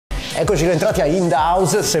Eccoci rientrati a In The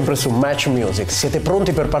House, sempre su Match Music. Siete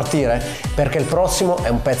pronti per partire? Perché il prossimo è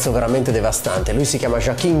un pezzo veramente devastante. Lui si chiama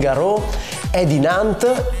Joachim Garraud, è di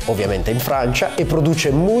Nantes, ovviamente in Francia, e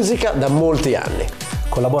produce musica da molti anni.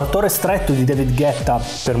 Collaboratore stretto di David Guetta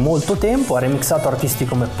per molto tempo, ha remixato artisti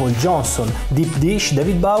come Paul Johnson, Deep Dish,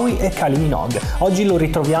 David Bowie e Kylie Minogue. Oggi lo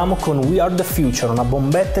ritroviamo con We Are The Future, una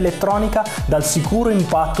bombetta elettronica dal sicuro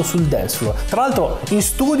impatto sul dance floor. Tra l'altro in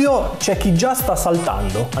studio c'è chi già sta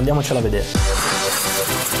saltando, andiamocela a vedere.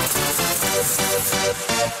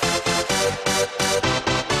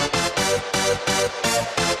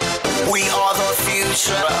 We are the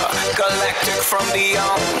future, galactic from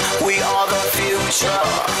beyond. We are the future,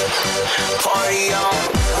 party on.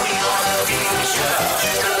 We are the future,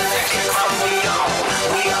 galactic from beyond.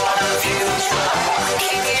 We are the future,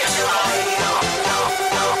 keep it party on.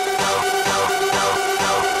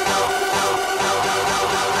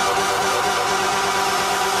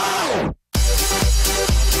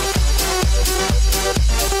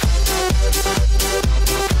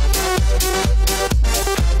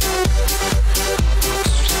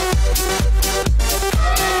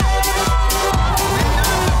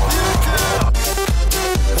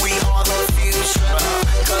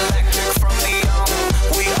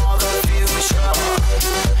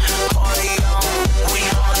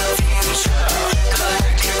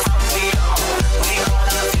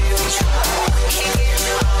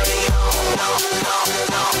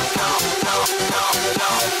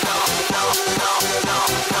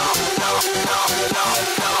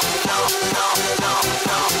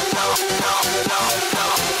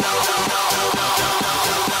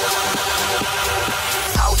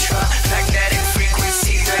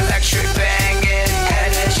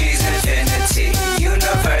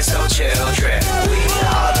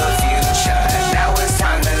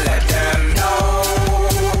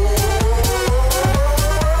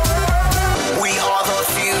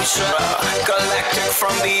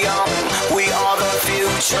 From beyond, we are the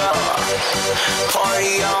future,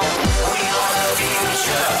 party on. We are the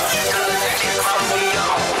future, galactic from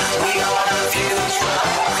beyond. We are the future,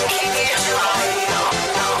 keep it party on.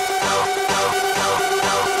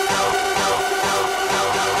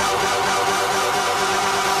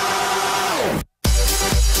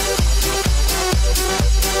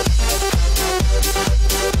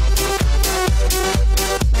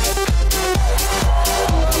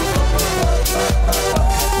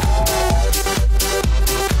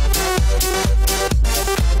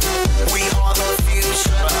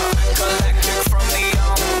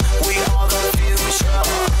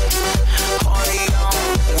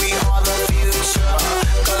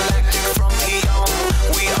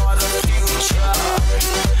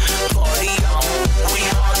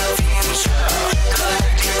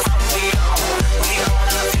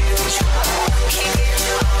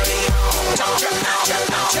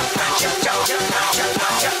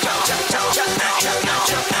 Jump,